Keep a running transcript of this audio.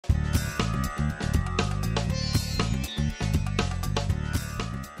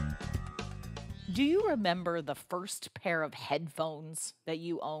Do you remember the first pair of headphones that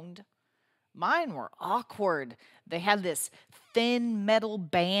you owned? Mine were awkward. They had this thin metal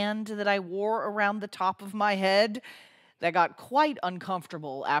band that I wore around the top of my head that got quite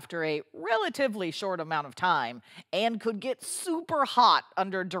uncomfortable after a relatively short amount of time and could get super hot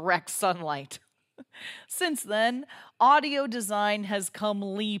under direct sunlight. Since then, audio design has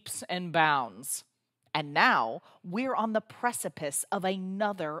come leaps and bounds. And now we're on the precipice of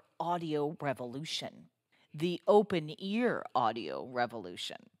another audio revolution, the open ear audio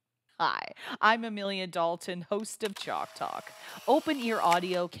revolution. Hi, I'm Amelia Dalton, host of Chalk Talk. Open ear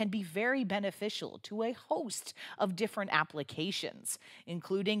audio can be very beneficial to a host of different applications,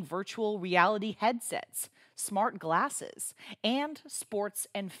 including virtual reality headsets, smart glasses, and sports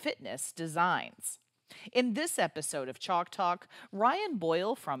and fitness designs. In this episode of Chalk Talk, Ryan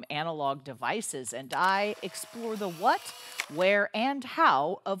Boyle from Analog Devices and I explore the what, where, and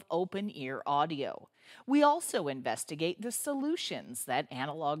how of open ear audio. We also investigate the solutions that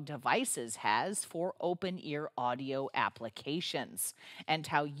Analog Devices has for open ear audio applications and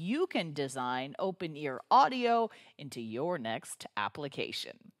how you can design open ear audio into your next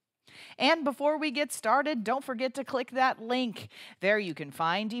application. And before we get started, don't forget to click that link. There you can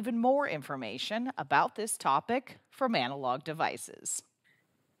find even more information about this topic from Analog Devices.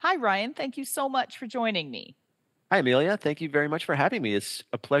 Hi, Ryan. Thank you so much for joining me. Hi, Amelia. Thank you very much for having me. It's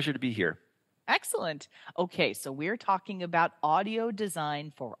a pleasure to be here. Excellent. Okay, so we're talking about audio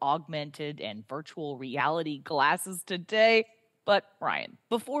design for augmented and virtual reality glasses today. But, Ryan,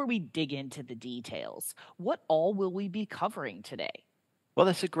 before we dig into the details, what all will we be covering today? Well,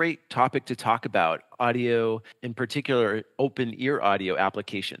 that's a great topic to talk about audio, in particular, open ear audio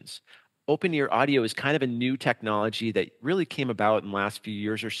applications. Open ear audio is kind of a new technology that really came about in the last few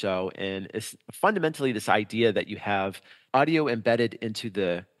years or so. And it's fundamentally this idea that you have audio embedded into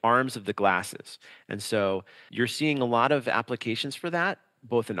the arms of the glasses. And so you're seeing a lot of applications for that,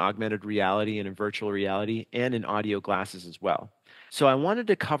 both in augmented reality and in virtual reality, and in audio glasses as well. So I wanted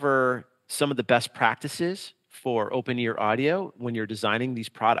to cover some of the best practices for open ear audio when you're designing these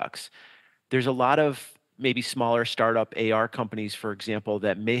products. There's a lot of maybe smaller startup AR companies, for example,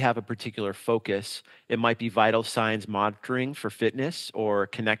 that may have a particular focus. It might be vital signs monitoring for fitness or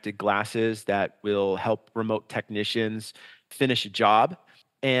connected glasses that will help remote technicians finish a job.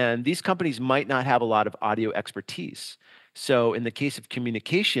 And these companies might not have a lot of audio expertise. So, in the case of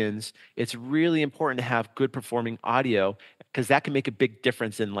communications, it's really important to have good performing audio because that can make a big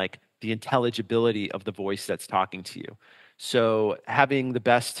difference in like the intelligibility of the voice that's talking to you. So, having the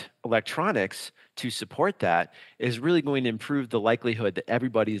best electronics to support that is really going to improve the likelihood that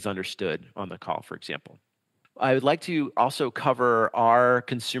everybody is understood on the call, for example. I would like to also cover our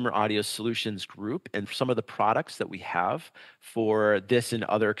consumer audio solutions group and some of the products that we have for this and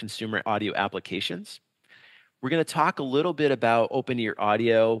other consumer audio applications. We're going to talk a little bit about open ear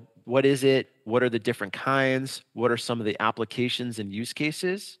audio. What is it? What are the different kinds? What are some of the applications and use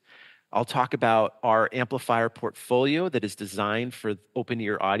cases? I'll talk about our amplifier portfolio that is designed for open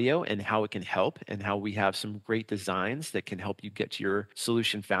ear audio and how it can help, and how we have some great designs that can help you get to your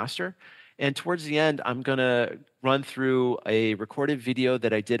solution faster. And towards the end, I'm going to run through a recorded video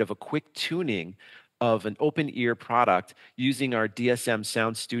that I did of a quick tuning of an open ear product using our DSM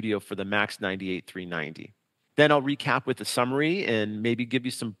Sound Studio for the Max 98390. Then I'll recap with a summary and maybe give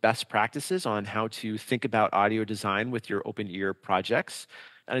you some best practices on how to think about audio design with your open ear projects.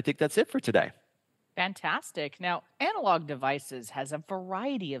 And I think that's it for today. Fantastic. Now, Analog Devices has a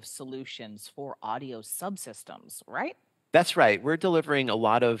variety of solutions for audio subsystems, right? That's right. We're delivering a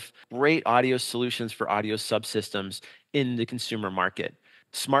lot of great audio solutions for audio subsystems in the consumer market.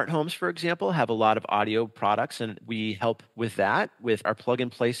 Smart homes, for example, have a lot of audio products, and we help with that with our plug and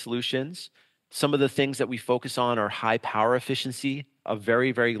play solutions. Some of the things that we focus on are high power efficiency, a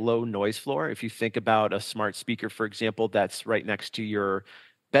very, very low noise floor. If you think about a smart speaker, for example, that's right next to your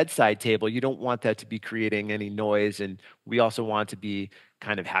bedside table, you don't want that to be creating any noise. And we also want to be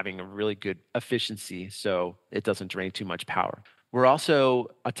kind of having a really good efficiency so it doesn't drain too much power. We're also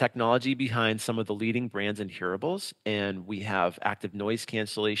a technology behind some of the leading brands in hearables, and we have active noise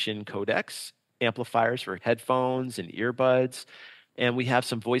cancellation codecs, amplifiers for headphones and earbuds, and we have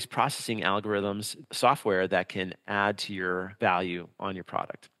some voice processing algorithms software that can add to your value on your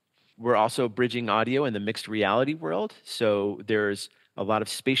product. We're also bridging audio in the mixed reality world. So there's a lot of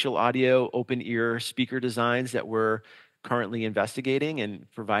spatial audio, open ear speaker designs that we're currently investigating and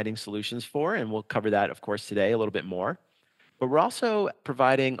providing solutions for. And we'll cover that, of course, today a little bit more. But we're also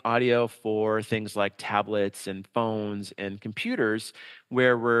providing audio for things like tablets and phones and computers,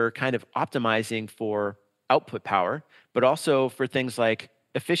 where we're kind of optimizing for output power, but also for things like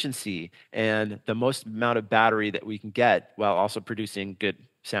efficiency and the most amount of battery that we can get while also producing good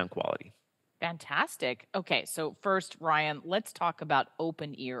sound quality. Fantastic. Okay, so first, Ryan, let's talk about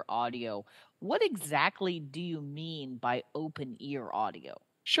open ear audio. What exactly do you mean by open ear audio?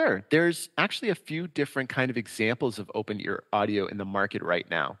 Sure, there's actually a few different kind of examples of open ear audio in the market right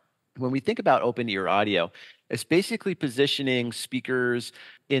now. When we think about open ear audio, it's basically positioning speakers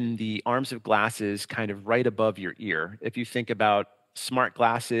in the arms of glasses kind of right above your ear. If you think about smart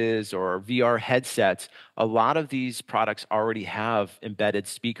glasses or VR headsets, a lot of these products already have embedded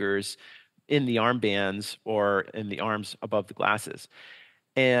speakers in the armbands or in the arms above the glasses.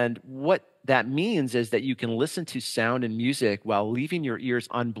 And what that means is that you can listen to sound and music while leaving your ears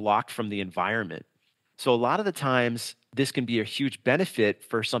unblocked from the environment. So, a lot of the times, this can be a huge benefit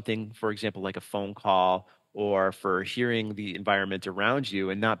for something, for example, like a phone call or for hearing the environment around you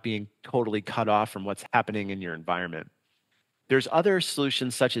and not being totally cut off from what's happening in your environment. There's other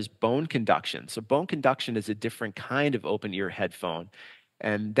solutions such as bone conduction. So, bone conduction is a different kind of open ear headphone,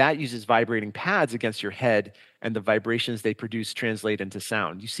 and that uses vibrating pads against your head, and the vibrations they produce translate into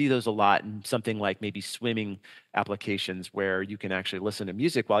sound. You see those a lot in something like maybe swimming applications where you can actually listen to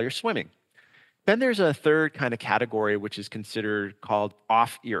music while you're swimming. Then there's a third kind of category, which is considered called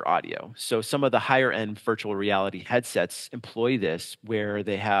off ear audio. So, some of the higher end virtual reality headsets employ this where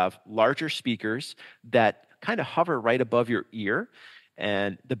they have larger speakers that kind of hover right above your ear.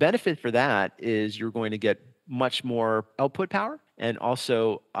 And the benefit for that is you're going to get much more output power and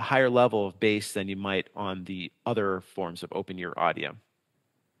also a higher level of bass than you might on the other forms of open ear audio.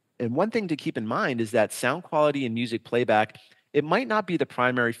 And one thing to keep in mind is that sound quality and music playback, it might not be the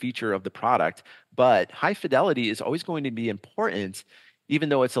primary feature of the product, but high fidelity is always going to be important, even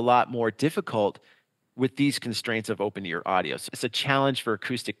though it's a lot more difficult with these constraints of open ear audio. So it's a challenge for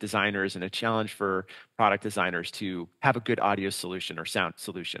acoustic designers and a challenge for product designers to have a good audio solution or sound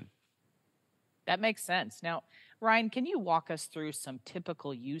solution. That makes sense. Now, Ryan, can you walk us through some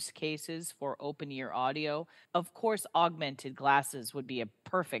typical use cases for open ear audio? Of course, augmented glasses would be a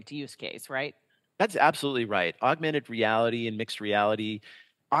perfect use case, right? That's absolutely right. Augmented reality and mixed reality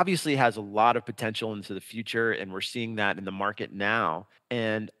obviously has a lot of potential into the future, and we're seeing that in the market now.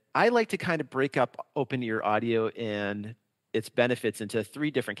 And I like to kind of break up open ear audio and its benefits into three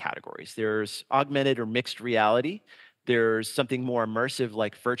different categories. There's augmented or mixed reality, there's something more immersive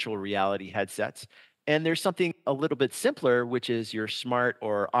like virtual reality headsets, and there's something a little bit simpler, which is your smart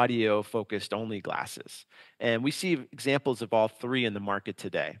or audio focused only glasses. And we see examples of all three in the market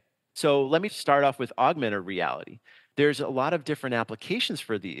today. So let me start off with augmented reality. There's a lot of different applications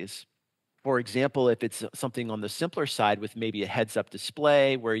for these. For example, if it's something on the simpler side with maybe a heads up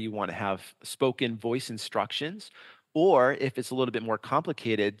display where you want to have spoken voice instructions, or if it's a little bit more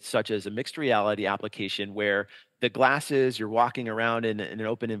complicated, such as a mixed reality application where the glasses, you're walking around in an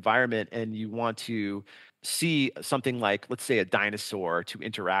open environment and you want to see something like, let's say, a dinosaur to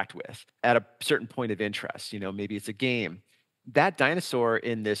interact with at a certain point of interest. Maybe it's a game. That dinosaur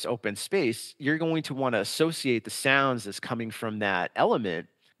in this open space, you're going to want to associate the sounds that's coming from that element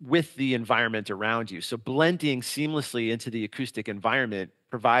with the environment around you. So blending seamlessly into the acoustic environment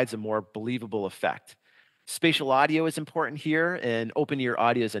provides a more believable effect. Spatial audio is important here, and open ear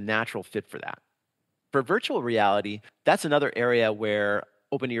audio is a natural fit for that. For virtual reality, that's another area where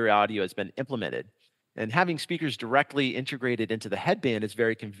open ear audio has been implemented. And having speakers directly integrated into the headband is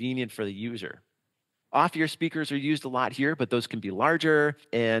very convenient for the user. Off ear speakers are used a lot here, but those can be larger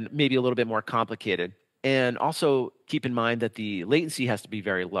and maybe a little bit more complicated. And also keep in mind that the latency has to be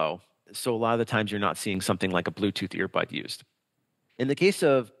very low. So a lot of the times you're not seeing something like a Bluetooth earbud used. In the case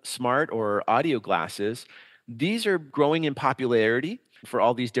of smart or audio glasses, these are growing in popularity for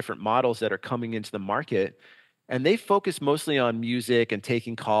all these different models that are coming into the market. And they focus mostly on music and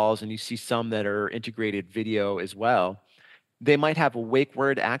taking calls, and you see some that are integrated video as well. They might have a wake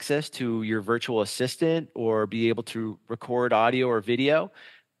word access to your virtual assistant or be able to record audio or video.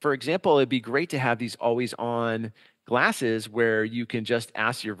 For example, it'd be great to have these always on glasses where you can just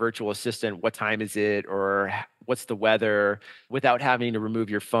ask your virtual assistant, what time is it, or what's the weather, without having to remove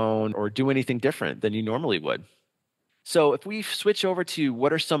your phone or do anything different than you normally would. So, if we switch over to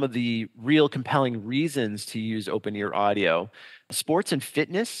what are some of the real compelling reasons to use open ear audio, sports and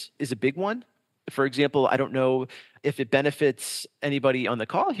fitness is a big one. For example, I don't know if it benefits anybody on the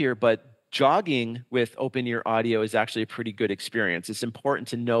call here, but jogging with open ear audio is actually a pretty good experience. It's important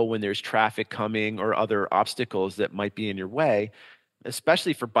to know when there's traffic coming or other obstacles that might be in your way,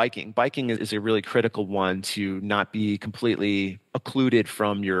 especially for biking. Biking is a really critical one to not be completely occluded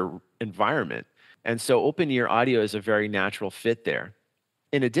from your environment. And so open ear audio is a very natural fit there.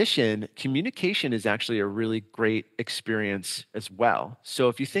 In addition, communication is actually a really great experience as well. So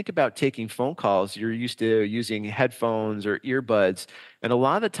if you think about taking phone calls, you're used to using headphones or earbuds, and a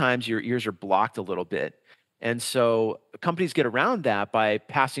lot of the times your ears are blocked a little bit. And so companies get around that by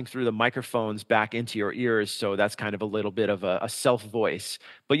passing through the microphones back into your ears. So that's kind of a little bit of a self voice.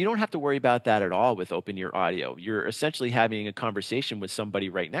 But you don't have to worry about that at all with open ear audio. You're essentially having a conversation with somebody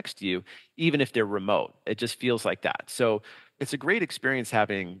right next to you, even if they're remote. It just feels like that. So it's a great experience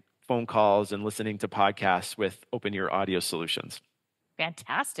having phone calls and listening to podcasts with open ear audio solutions.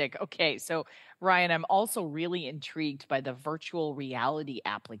 Fantastic. Okay. So, Ryan, I'm also really intrigued by the virtual reality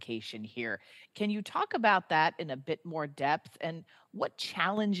application here. Can you talk about that in a bit more depth? And what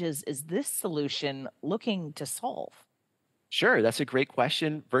challenges is this solution looking to solve? Sure, that's a great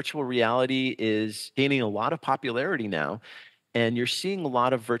question. Virtual reality is gaining a lot of popularity now, and you're seeing a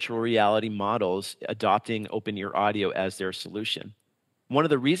lot of virtual reality models adopting open ear audio as their solution. One of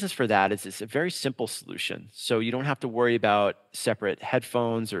the reasons for that is it's a very simple solution. So you don't have to worry about separate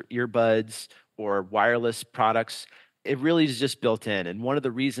headphones or earbuds or wireless products. It really is just built in. And one of the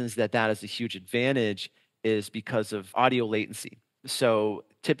reasons that that is a huge advantage is because of audio latency. So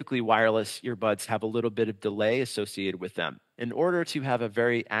typically, wireless earbuds have a little bit of delay associated with them. In order to have a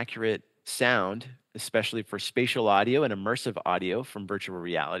very accurate sound, especially for spatial audio and immersive audio from virtual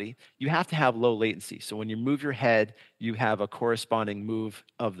reality, you have to have low latency. So when you move your head, you have a corresponding move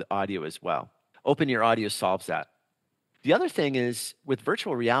of the audio as well. Open Ear Audio solves that. The other thing is with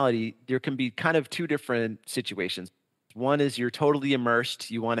virtual reality, there can be kind of two different situations. One is you're totally immersed.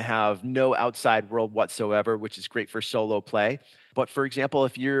 You want to have no outside world whatsoever, which is great for solo play. But for example,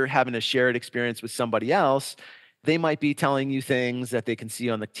 if you're having a shared experience with somebody else, they might be telling you things that they can see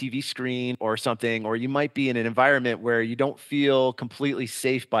on the TV screen or something, or you might be in an environment where you don't feel completely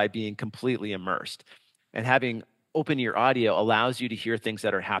safe by being completely immersed. And having open ear audio allows you to hear things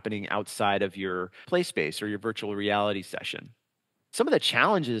that are happening outside of your play space or your virtual reality session. Some of the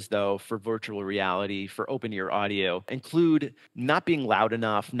challenges, though, for virtual reality, for open ear audio, include not being loud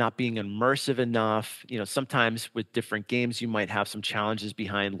enough, not being immersive enough. Sometimes with different games, you might have some challenges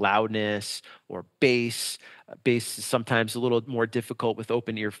behind loudness or bass. Bass is sometimes a little more difficult with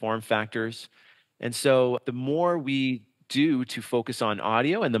open ear form factors. And so the more we do to focus on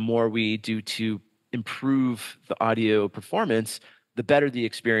audio and the more we do to improve the audio performance, the better the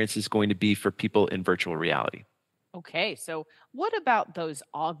experience is going to be for people in virtual reality. Okay. So, what about those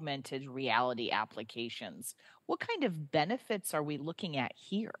augmented reality applications? What kind of benefits are we looking at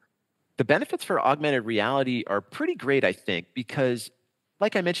here? The benefits for augmented reality are pretty great, I think, because,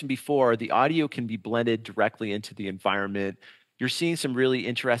 like I mentioned before, the audio can be blended directly into the environment. You're seeing some really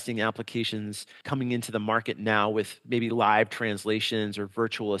interesting applications coming into the market now with maybe live translations or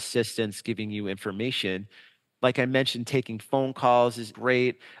virtual assistants giving you information. Like I mentioned, taking phone calls is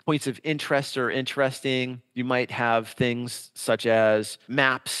great. Points of interest are interesting. You might have things such as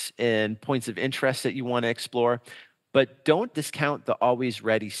maps and points of interest that you want to explore, but don't discount the always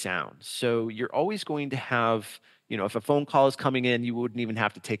ready sound. So you're always going to have, if a phone call is coming in, you wouldn't even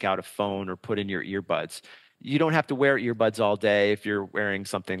have to take out a phone or put in your earbuds. You don't have to wear earbuds all day if you're wearing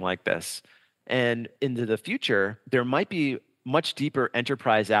something like this. And into the future, there might be much deeper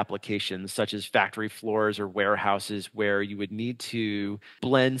enterprise applications such as factory floors or warehouses where you would need to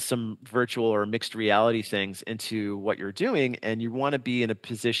blend some virtual or mixed reality things into what you're doing. And you want to be in a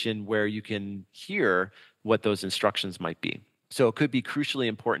position where you can hear what those instructions might be. So it could be crucially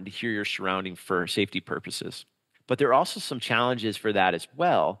important to hear your surrounding for safety purposes. But there are also some challenges for that as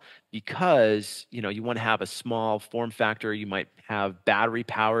well, because you want to have a small form factor. You might have battery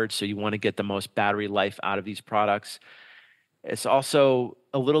powered, so you want to get the most battery life out of these products. It's also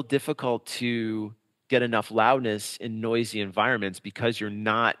a little difficult to get enough loudness in noisy environments because you're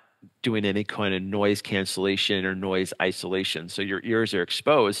not doing any kind of noise cancellation or noise isolation. So your ears are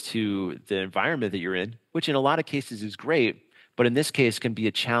exposed to the environment that you're in, which in a lot of cases is great. But in this case can be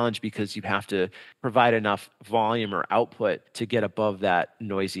a challenge because you have to provide enough volume or output to get above that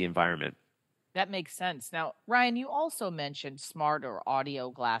noisy environment. That makes sense. Now, Ryan, you also mentioned smart or audio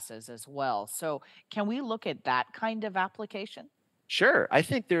glasses as well. So, can we look at that kind of application? Sure. I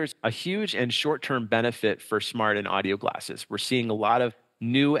think there's a huge and short term benefit for smart and audio glasses. We're seeing a lot of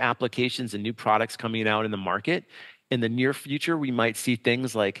new applications and new products coming out in the market. In the near future, we might see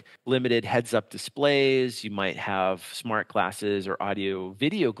things like limited heads up displays. You might have smart glasses or audio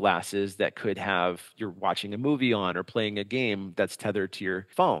video glasses that could have you're watching a movie on or playing a game that's tethered to your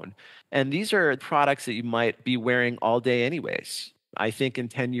phone. And these are products that you might be wearing all day, anyways. I think in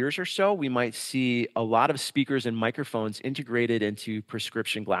 10 years or so, we might see a lot of speakers and microphones integrated into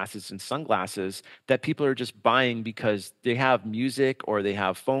prescription glasses and sunglasses that people are just buying because they have music or they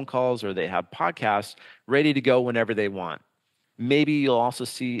have phone calls or they have podcasts ready to go whenever they want. Maybe you'll also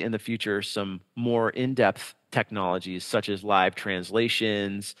see in the future some more in depth technologies such as live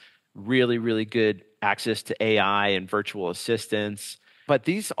translations, really, really good access to AI and virtual assistants. But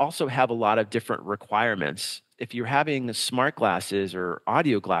these also have a lot of different requirements. If you're having smart glasses or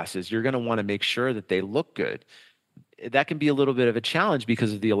audio glasses, you're going to want to make sure that they look good. That can be a little bit of a challenge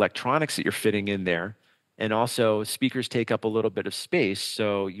because of the electronics that you're fitting in there. And also, speakers take up a little bit of space.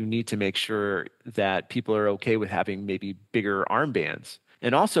 So you need to make sure that people are okay with having maybe bigger armbands.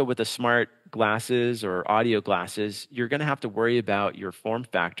 And also, with the smart glasses or audio glasses, you're going to have to worry about your form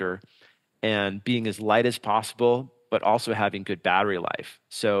factor and being as light as possible, but also having good battery life.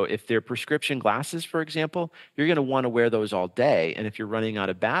 So if they're prescription glasses, for example, you're going to want to wear those all day. And if you're running out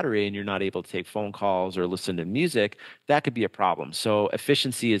of battery and you're not able to take phone calls or listen to music, that could be a problem. So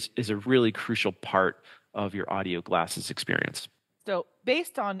efficiency is a really crucial part of your audio glasses experience. So,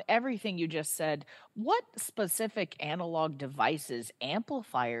 based on everything you just said, what specific analog devices,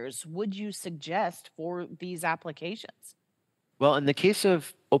 amplifiers, would you suggest for these applications? Well, in the case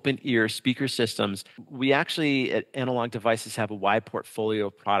of open ear speaker systems, we actually at Analog Devices have a wide portfolio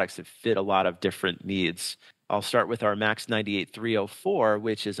of products that fit a lot of different needs. I'll start with our Max 98304,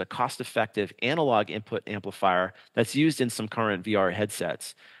 which is a cost effective analog input amplifier that's used in some current VR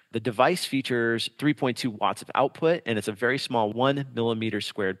headsets. The device features 3.2 watts of output, and it's a very small 1 millimeter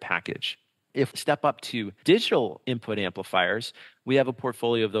squared package. If we step up to digital input amplifiers, we have a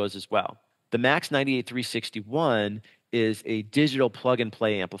portfolio of those as well. The Max 98361 is a digital plug and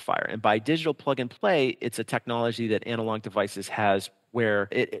play amplifier. And by digital plug and play, it's a technology that Analog Devices has where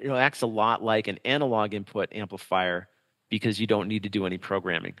it acts a lot like an analog input amplifier because you don't need to do any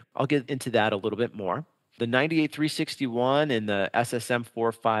programming. I'll get into that a little bit more. The 98361 and the SSM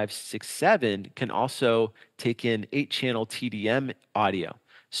 4567 can also take in 8-channel TDM audio.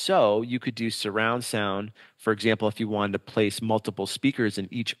 So you could do surround sound. For example, if you wanted to place multiple speakers in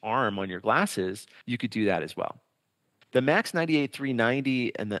each arm on your glasses, you could do that as well. The Max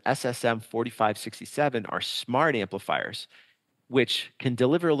 98390 and the SSM 4567 are smart amplifiers, which can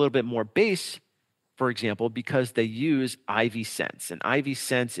deliver a little bit more bass, for example, because they use IV sense. And IV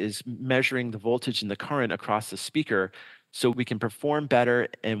sense is measuring the voltage and the current across the speaker so we can perform better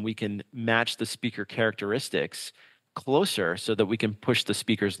and we can match the speaker characteristics closer so that we can push the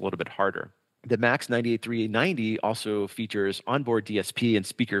speakers a little bit harder. The Max 98390 also features onboard DSP and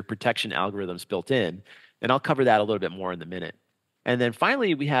speaker protection algorithms built in. And I'll cover that a little bit more in a minute. And then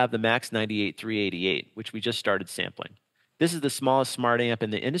finally, we have the Max 98388, which we just started sampling. This is the smallest smart amp in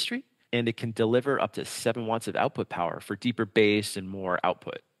the industry, and it can deliver up to 7 watts of output power for deeper bass and more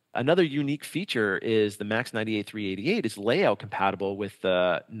output. Another unique feature is the Max 98388 is layout compatible with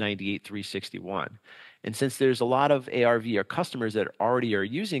the 98361. And since there's a lot of AR/VR customers that already are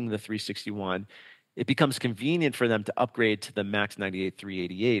using the 361, it becomes convenient for them to upgrade to the Max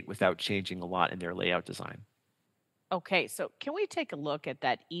 98388 without changing a lot in their layout design. Okay, so can we take a look at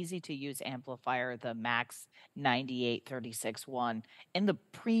that easy to use amplifier, the Max 98361, in the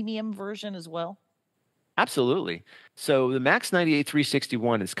premium version as well? Absolutely. So the Max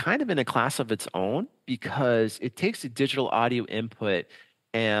 98361 is kind of in a class of its own because it takes a digital audio input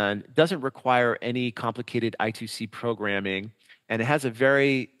and doesn't require any complicated I2C programming. And it has a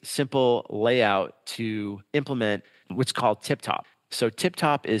very simple layout to implement what's called tip top. So tip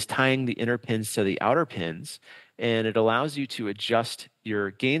top is tying the inner pins to the outer pins, and it allows you to adjust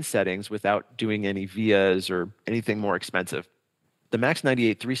your gain settings without doing any vias or anything more expensive. The Max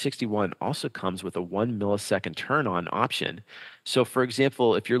 98361 also comes with a 1 millisecond turn on option. So, for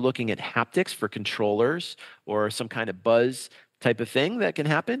example, if you're looking at haptics for controllers or some kind of buzz type of thing that can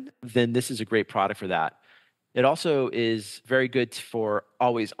happen, then this is a great product for that. It also is very good for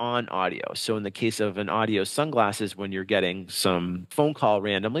always on audio. So, in the case of an audio sunglasses, when you're getting some phone call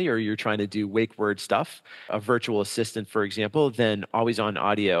randomly or you're trying to do wake word stuff, a virtual assistant, for example, then always on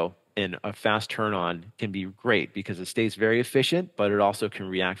audio and a fast turn on can be great because it stays very efficient, but it also can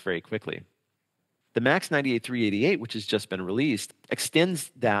react very quickly. The Max 98388, which has just been released,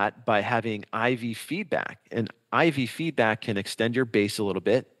 extends that by having IV feedback. And IV feedback can extend your bass a little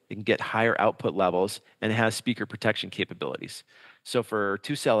bit. It can get higher output levels and it has speaker protection capabilities. So for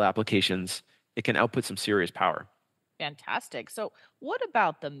two-cell applications, it can output some serious power. Fantastic. So, what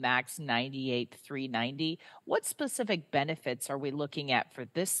about the Max 98390? What specific benefits are we looking at for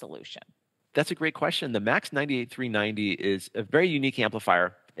this solution? That's a great question. The Max 98390 is a very unique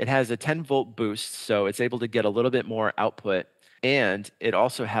amplifier. It has a 10-volt boost, so it's able to get a little bit more output. and it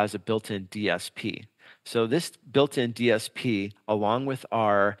also has a built-in DSP. So this built-in DSP, along with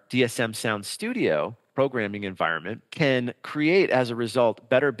our DSM Sound Studio programming environment, can create, as a result,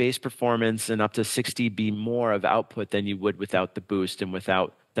 better bass performance and up to 60 dB more of output than you would without the boost and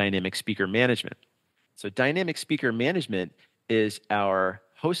without dynamic speaker management. So dynamic speaker management is our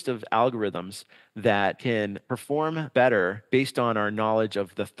host of algorithms that can perform better based on our knowledge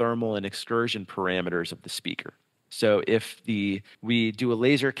of the thermal and excursion parameters of the speaker. So if we do a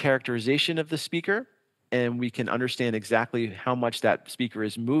laser characterization of the speaker, and we can understand exactly how much that speaker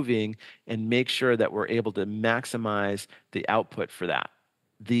is moving and make sure that we're able to maximize the output for that.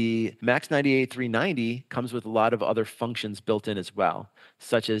 The Max 98390 comes with a lot of other functions built in as well,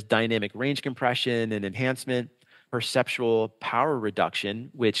 such as dynamic range compression and enhancement, perceptual power reduction,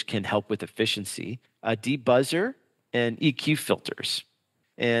 which can help with efficiency, a debuzzer, and EQ filters.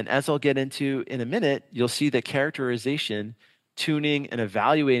 And as I'll get into in a minute, you'll see that characterization, tuning, and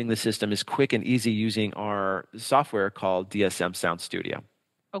evaluating the system is quick and easy using our software called DSM Sound Studio.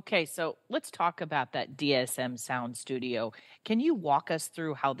 Okay, so let's talk about that DSM Sound Studio. Can you walk us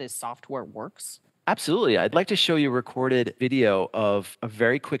through how this software works? Absolutely. I'd like to show you a recorded video of a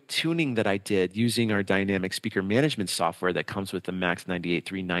very quick tuning that I did using our dynamic speaker management software that comes with the Max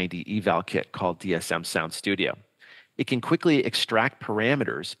 98390 eval kit called DSM Sound Studio. It can quickly extract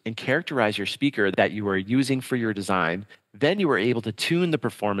parameters and characterize your speaker that you are using for your design. Then you are able to tune the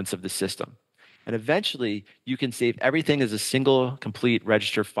performance of the system. And eventually, you can save everything as a single complete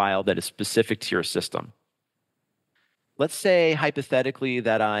register file that is specific to your system. Let's say, hypothetically,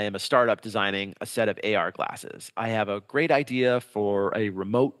 that I am a startup designing a set of AR glasses. I have a great idea for a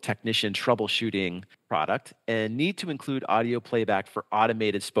remote technician troubleshooting product and need to include audio playback for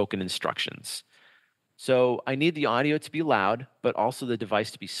automated spoken instructions. So I need the audio to be loud, but also the device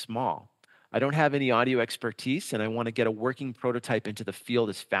to be small. I don't have any audio expertise, and I want to get a working prototype into the field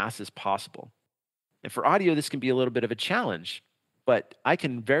as fast as possible. And for audio, this can be a little bit of a challenge, but I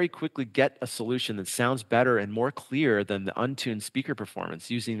can very quickly get a solution that sounds better and more clear than the untuned speaker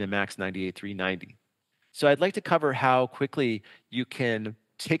performance using the Max 98390. So I'd like to cover how quickly you can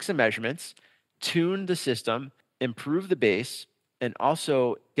take some measurements, tune the system, improve the bass, and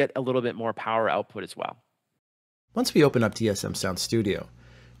also get a little bit more power output as well. Once we open up DSM Sound Studio,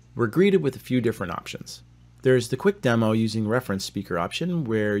 we're greeted with a few different options. There's the quick demo using reference speaker option,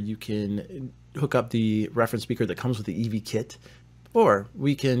 where you can hook up the reference speaker that comes with the EV kit, or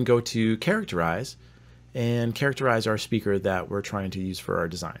we can go to characterize and characterize our speaker that we're trying to use for our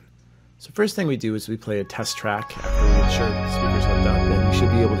design. So first thing we do is we play a test track after we ensure that the speaker's hooked up, and we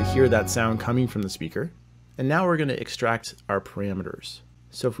should be able to hear that sound coming from the speaker. And now we're going to extract our parameters.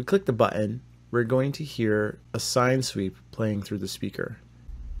 So if we click the button, we're going to hear a sine sweep playing through the speaker.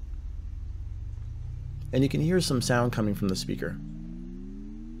 And you can hear some sound coming from the speaker.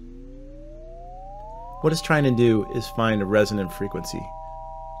 What it's trying to do is find a resonant frequency.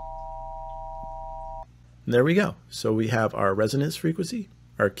 And there we go. So we have our resonance frequency,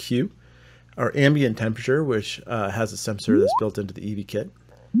 our Q, our ambient temperature, which has a sensor that's built into the EV kit.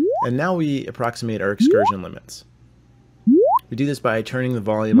 And now we approximate our excursion limits. We do this by turning the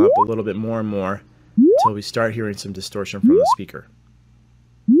volume up a little bit more and more until we start hearing some distortion from the speaker.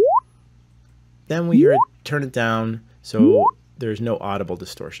 Then we hear it turn it down so there's no audible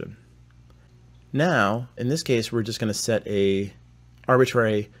distortion. Now, in this case, we're just going to set a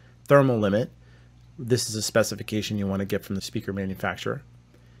arbitrary thermal limit. This is a specification you want to get from the speaker manufacturer.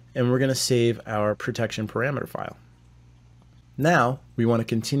 And we're going to save our protection parameter file. Now, we want to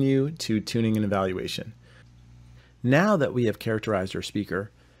continue to tuning and evaluation. Now that we have characterized our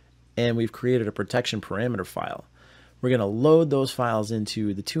speaker and we've created a protection parameter file, we're going to load those files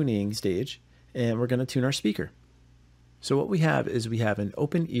into the tuning stage, and we're going to tune our speaker. So what we have is we have an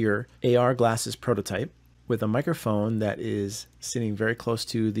open ear AR glasses prototype with a microphone that is sitting very close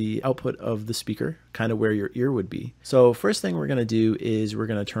to the output of the speaker, kind of where your ear would be. So first thing we're going to do is we're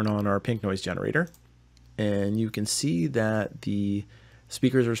going to turn on our pink noise generator, and you can see that the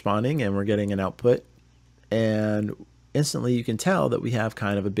speaker is responding and we're getting an output, and instantly you can tell that we have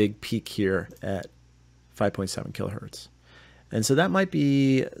kind of a big peak here at 5.7 kilohertz. And so that might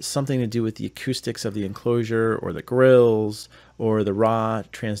be something to do with the acoustics of the enclosure or the grills or the raw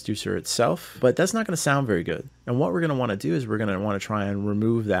transducer itself, but that's not going to sound very good. And what we're going to want to do is we're going to want to try and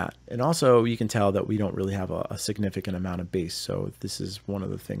remove that. And also you can tell that we don't really have a significant amount of bass. So this is one of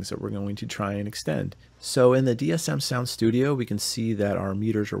the things that we're going to try and extend. So in the DSM Sound Studio, we can see that our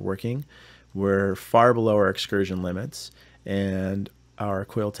meters are working. We're far below our excursion limits and our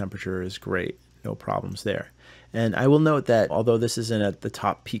coil temperature is great. No problems there. And I will note that although this isn't at the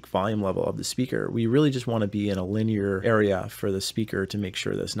top peak volume level of the speaker, we really just want to be in a linear area for the speaker to make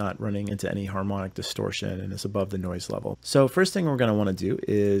sure that it's not running into any harmonic distortion and is above the noise level. So first thing we're going to want to do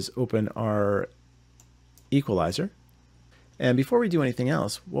is open our equalizer. And before we do anything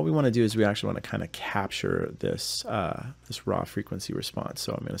else, what we want to do is we actually want to kind of capture this, this raw frequency response.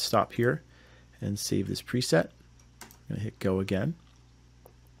 So I'm going to stop here and save this preset. I'm going to hit go again.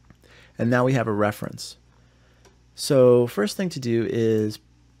 And now we have a reference. So first thing to do is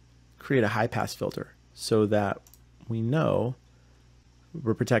create a high pass filter so that we know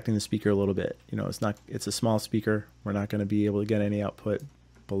we're protecting the speaker a little bit. You know, it's a small speaker. We're not going to be able to get any output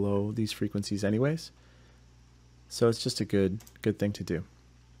below these frequencies anyways. So it's just a good thing to do.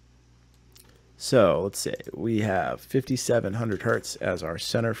 So let's say we have 5700 hertz as our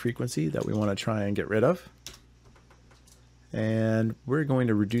center frequency that we want to try and get rid of. And we're going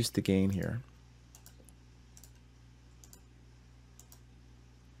to reduce the gain here.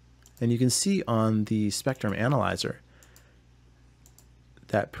 And you can see on the spectrum analyzer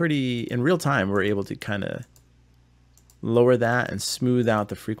that in real time, we're able to kind of lower that and smooth out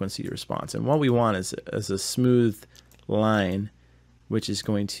the frequency response. And what we want is a smooth line, which is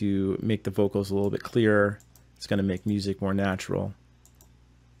going to make the vocals a little bit clearer. It's going to make music more natural.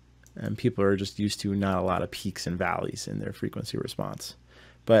 And people are just used to not a lot of peaks and valleys in their frequency response.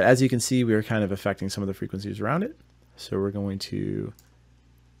 But as you can see, we are kind of affecting some of the frequencies around it. So we're going to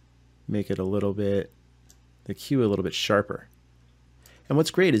make it the cue a little bit sharper. And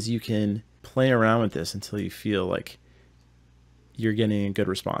what's great is you can play around with this until you feel like you're getting a good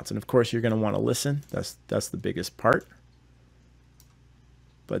response. And of course, you're going to want to listen. That's the biggest part.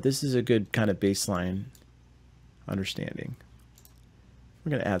 But this is a good kind of baseline understanding. We're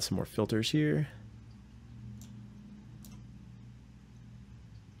going to add some more filters here.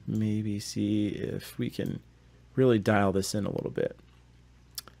 Maybe see if we can really dial this in a little bit.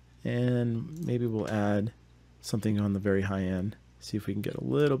 And maybe we'll add something on the very high end. See if we can get a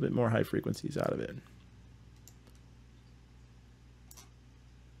little bit more high frequencies out of it.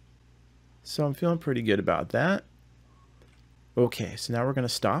 So I'm feeling pretty good about that. Okay, so now we're going to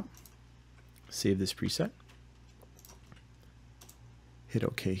stop. Save this preset. Hit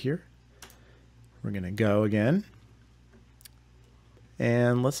OK here. We're going to go again.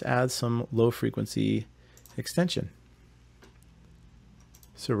 And let's add some low frequency extension.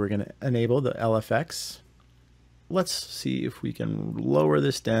 So we're going to enable the LFX. Let's see if we can lower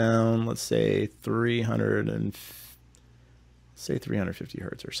this down. Let's say 350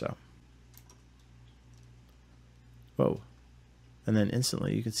 hertz or so. Whoa. And then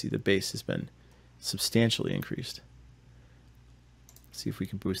instantly you can see the bass has been substantially increased. See if we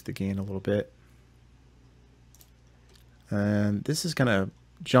can boost the gain a little bit. And this is going to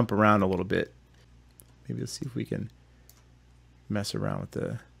jump around a little bit. Maybe let's see if we can mess around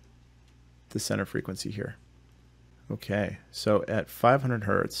with the center frequency here. Okay, so at 500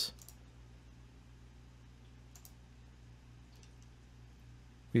 hertz,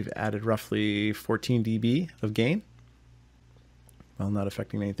 we've added roughly 14 dB of gain while not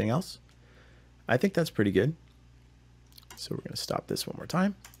affecting anything else. I think that's pretty good. So we're going to stop this one more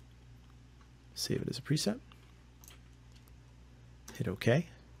time. Save it as a preset. Hit OK.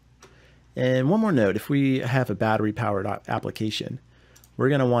 And one more note, if we have a battery powered application, we're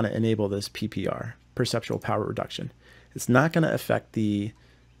going to want to enable this PPR, perceptual power reduction. It's not going to affect you're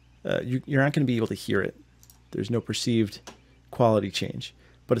not going to be able to hear it. There's no perceived quality change,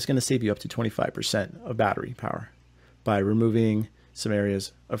 but it's going to save you up to 25% of battery power by removing some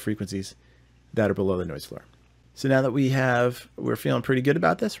areas of frequencies that are below the noise floor. So now that we're feeling pretty good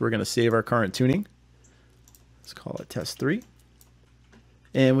about this, we're going to save our current tuning. Let's call it test 3.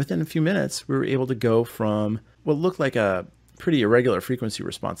 And within a few minutes, we were able to go from what looked like a pretty irregular frequency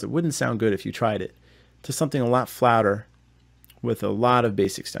response that wouldn't sound good if you tried it, to something a lot flatter with a lot of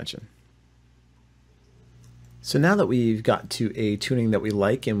bass extension. So now that we've got to a tuning that we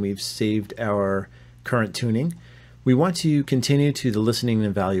like and we've saved our current tuning, we want to continue to the listening and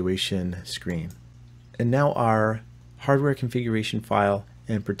evaluation screen. And now our hardware configuration file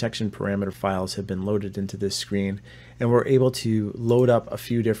and protection parameter files have been loaded into this screen, and we're able to load up a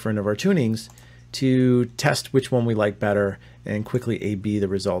few different of our tunings to test which one we like better and quickly A/B the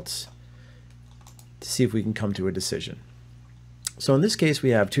results to see if we can come to a decision. So in this case,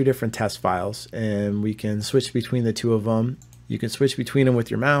 we have two different test files, and we can switch between the two of them. You can switch between them with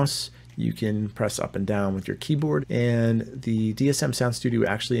your mouse. You can press up and down with your keyboard. And the DSM Sound Studio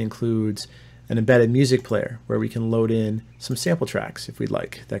actually includes an embedded music player where we can load in some sample tracks if we'd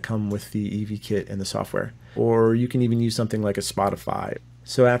like that come with the EV kit and the software. Or you can even use something like a Spotify.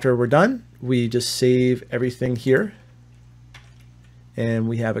 So after we're done, we just save everything here, and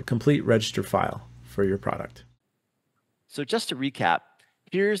we have a complete register file for your product. So just to recap,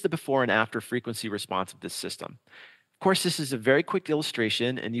 here's the before and after frequency response of this system. Of course, this is a very quick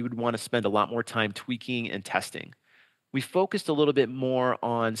illustration, and you would want to spend a lot more time tweaking and testing. We focused a little bit more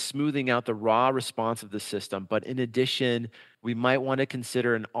on smoothing out the raw response of the system, but in addition, we might want to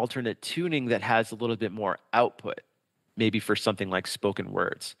consider an alternate tuning that has a little bit more output, maybe for something like spoken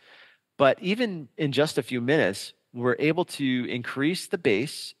words. But even in just a few minutes, we're able to increase the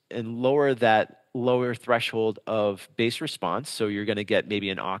bass and lower that lower threshold of bass response. So you're going to get maybe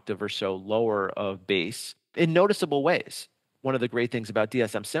an octave or so lower of bass in noticeable ways. One of the great things about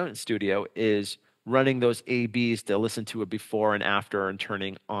DSM Sound Studio is running those A/Bs to listen to a before and after and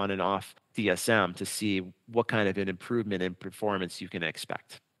turning on and off DSM to see what kind of an improvement in performance you can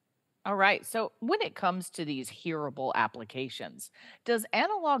expect. All right. So, when it comes to these hearable applications, does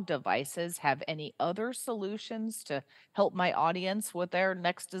Analog Devices have any other solutions to help my audience with their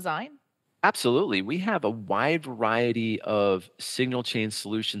next design? Absolutely. We have a wide variety of signal chain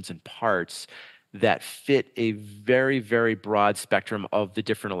solutions and parts that fit a very, very broad spectrum of the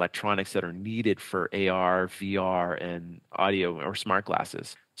different electronics that are needed for AR, VR, and audio or smart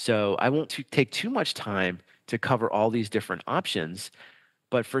glasses. So I won't take too much time to cover all these different options,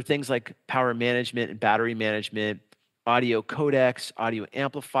 but for things like power management and battery management, audio codecs, audio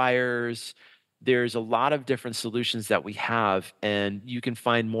amplifiers, there's a lot of different solutions that we have, and you can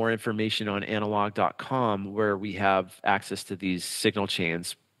find more information on analog.com where we have access to these signal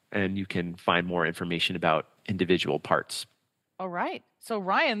chains, and you can find more information about individual parts. All right. So,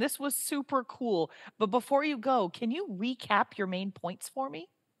 Ryan, this was super cool. But before you go, can you recap your main points for me?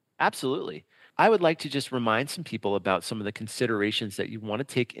 Absolutely. I would like to just remind some people about some of the considerations that you want to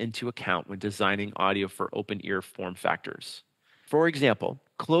take into account when designing audio for open ear form factors. For example,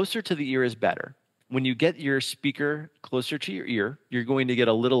 closer to the ear is better. When you get your speaker closer to your ear, you're going to get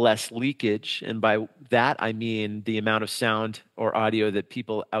a little less leakage. And by that, I mean the amount of sound or audio that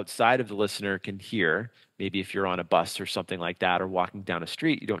people outside of the listener can hear. Maybe if you're on a bus or something like that, or walking down a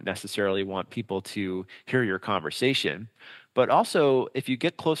street, you don't necessarily want people to hear your conversation. But also, if you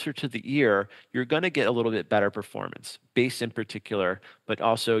get closer to the ear, you're going to get a little bit better performance, bass in particular, but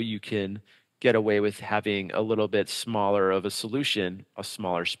also you can get away with having a little bit smaller of a solution, a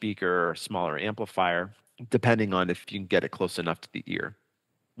smaller speaker or a smaller amplifier, depending on if you can get it close enough to the ear.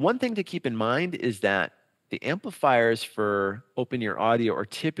 One thing to keep in mind is that the amplifiers for open ear audio are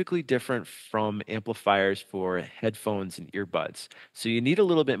typically different from amplifiers for headphones and earbuds. So you need a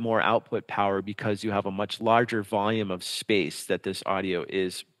little bit more output power because you have a much larger volume of space that this audio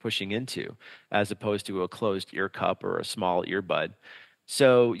is pushing into, as opposed to a closed ear cup or a small earbud.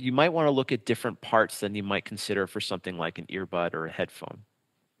 So you might want to look at different parts than you might consider for something like an earbud or a headphone.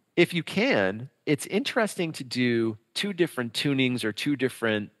 If you can, it's interesting to do two different tunings or two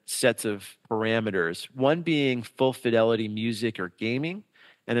different sets of parameters, one being full fidelity music or gaming,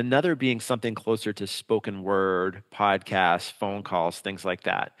 and another being something closer to spoken word, podcasts, phone calls, things like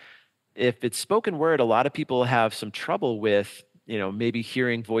that. If it's spoken word, a lot of people have some trouble with maybe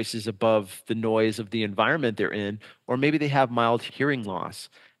hearing voices above the noise of the environment they're in, or maybe they have mild hearing loss.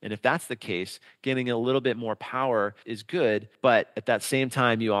 And if that's the case, getting a little bit more power is good, but at that same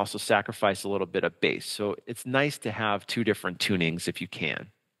time, you also sacrifice a little bit of bass. So it's nice to have two different tunings if you can.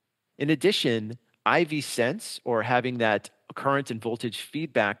 In addition, IV sense, or having that current and voltage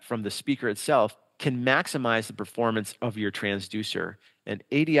feedback from the speaker itself, can maximize the performance of your transducer. And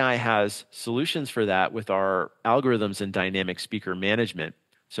ADI has solutions for that with our algorithms and dynamic speaker management.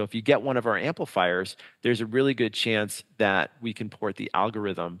 So if you get one of our amplifiers, there's a really good chance that we can port the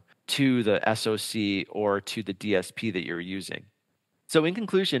algorithm to the SoC or to the DSP that you're using. So in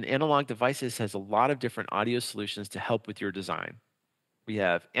conclusion, Analog Devices has a lot of different audio solutions to help with your design. We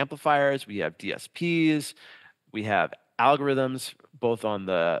have amplifiers, we have DSPs, we have algorithms, both on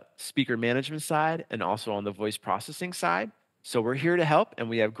the speaker management side and also on the voice processing side. So we're here to help, and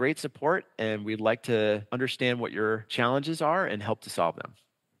we have great support, and we'd like to understand what your challenges are and help to solve them.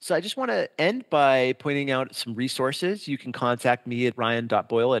 So I just want to end by pointing out some resources. You can contact me at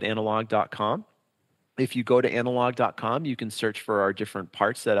ryan.boyle@analog.com. If you go to analog.com, you can search for our different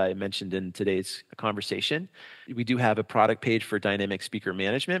parts that I mentioned in today's conversation. We do have a product page for dynamic speaker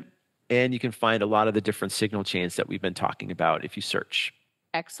management, and you can find a lot of the different signal chains that we've been talking about if you search.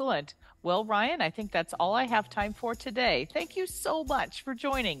 Excellent. Well, Ryan, I think that's all I have time for today. Thank you so much for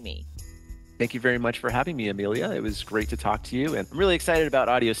joining me. Thank you very much for having me, Amelia. It was great to talk to you. And I'm really excited about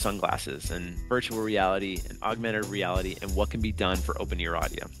audio sunglasses and virtual reality and augmented reality and what can be done for open ear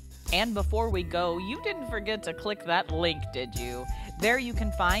audio. And before we go, you didn't forget to click that link, did you? There you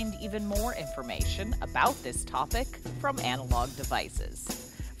can find even more information about this topic from Analog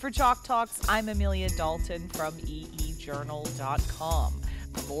Devices. For Chalk Talks, I'm Amelia Dalton from eejournal.com.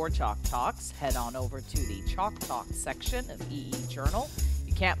 For more Chalk Talks, head on over to the Chalk Talk section of EE Journal.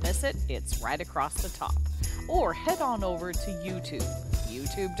 You can't miss it, it's right across the top. Or head on over to YouTube,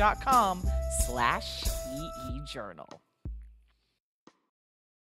 youtube.com/EE Journal.